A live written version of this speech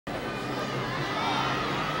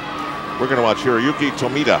We're going to watch Hiroyuki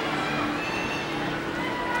Tomita.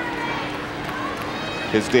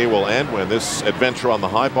 His day will end when this adventure on the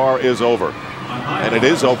high bar is over. And it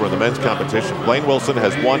is over in the men's competition. Blaine Wilson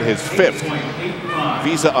has won his 5th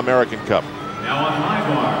Visa American Cup. Now on high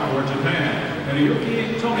bar for Japan,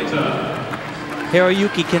 Hiroyuki Tomita.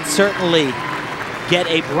 Hiroyuki can certainly get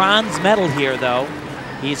a bronze medal here, though.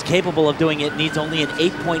 He's capable of doing it, needs only an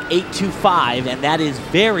 8.825, and that is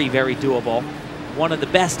very, very doable. One of the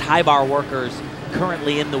best high bar workers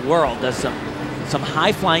currently in the world. Does some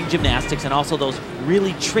high-flying gymnastics and also those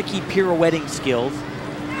really tricky pirouetting skills.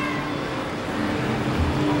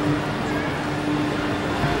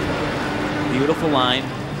 Beautiful line.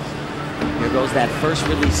 Here goes that first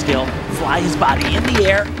release skill. Fly his body in the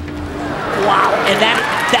air. Wow, and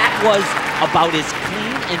that was about as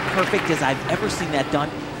clean and perfect as I've ever seen that done.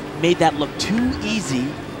 Made that look too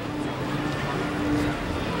easy.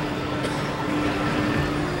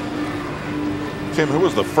 Tim, who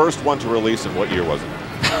was the first one to release and what year was it?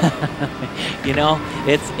 You know,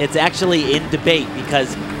 it's actually in debate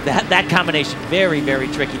because that combination, very, very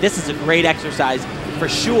tricky. This is a great exercise for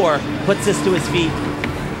sure. Puts this to his feet.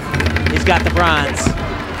 He's got the bronze.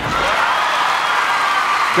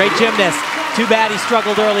 Great gymnast. Too bad he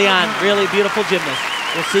struggled early on. Really beautiful gymnast.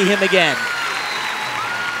 We'll see him again.